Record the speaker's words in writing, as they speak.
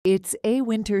It's a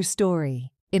winter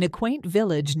story. In a quaint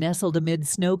village nestled amid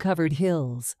snow-covered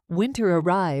hills, winter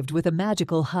arrived with a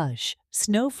magical hush.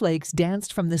 Snowflakes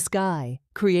danced from the sky,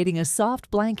 creating a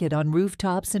soft blanket on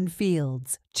rooftops and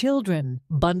fields. Children,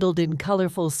 bundled in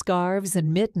colorful scarves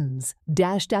and mittens,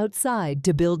 dashed outside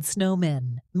to build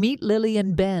snowmen. Meet Lily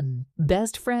and Ben,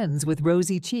 best friends with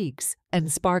rosy cheeks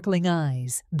and sparkling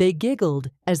eyes. They giggled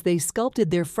as they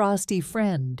sculpted their frosty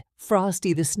friend,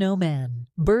 Frosty the Snowman.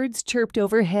 Birds chirped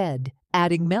overhead,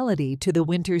 adding melody to the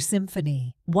winter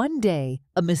symphony. One day,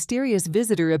 a mysterious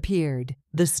visitor appeared,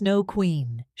 the Snow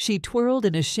Queen. She twirled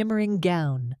in a shimmering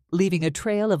gown, leaving a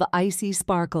trail of icy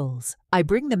sparkles. "I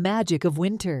bring the magic of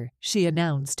winter," she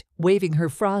announced, waving her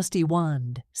frosty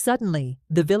wand. Suddenly,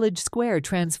 the village square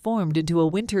transformed into a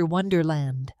winter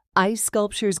wonderland. Ice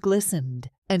sculptures glistened,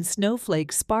 and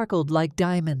snowflakes sparkled like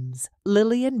diamonds.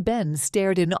 Lily and Ben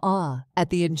stared in awe at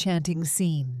the enchanting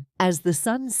scene. As the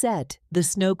sun set, the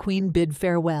Snow Queen bid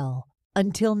farewell.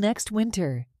 "Until next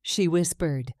winter," she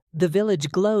whispered. The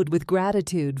village glowed with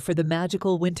gratitude for the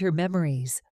magical winter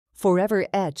memories, forever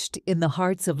etched in the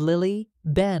hearts of Lily,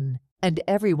 Ben, and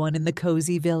everyone in the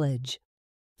cozy village.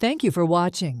 Thank you for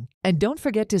watching, and don't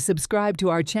forget to subscribe to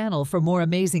our channel for more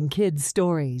amazing kids'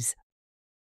 stories.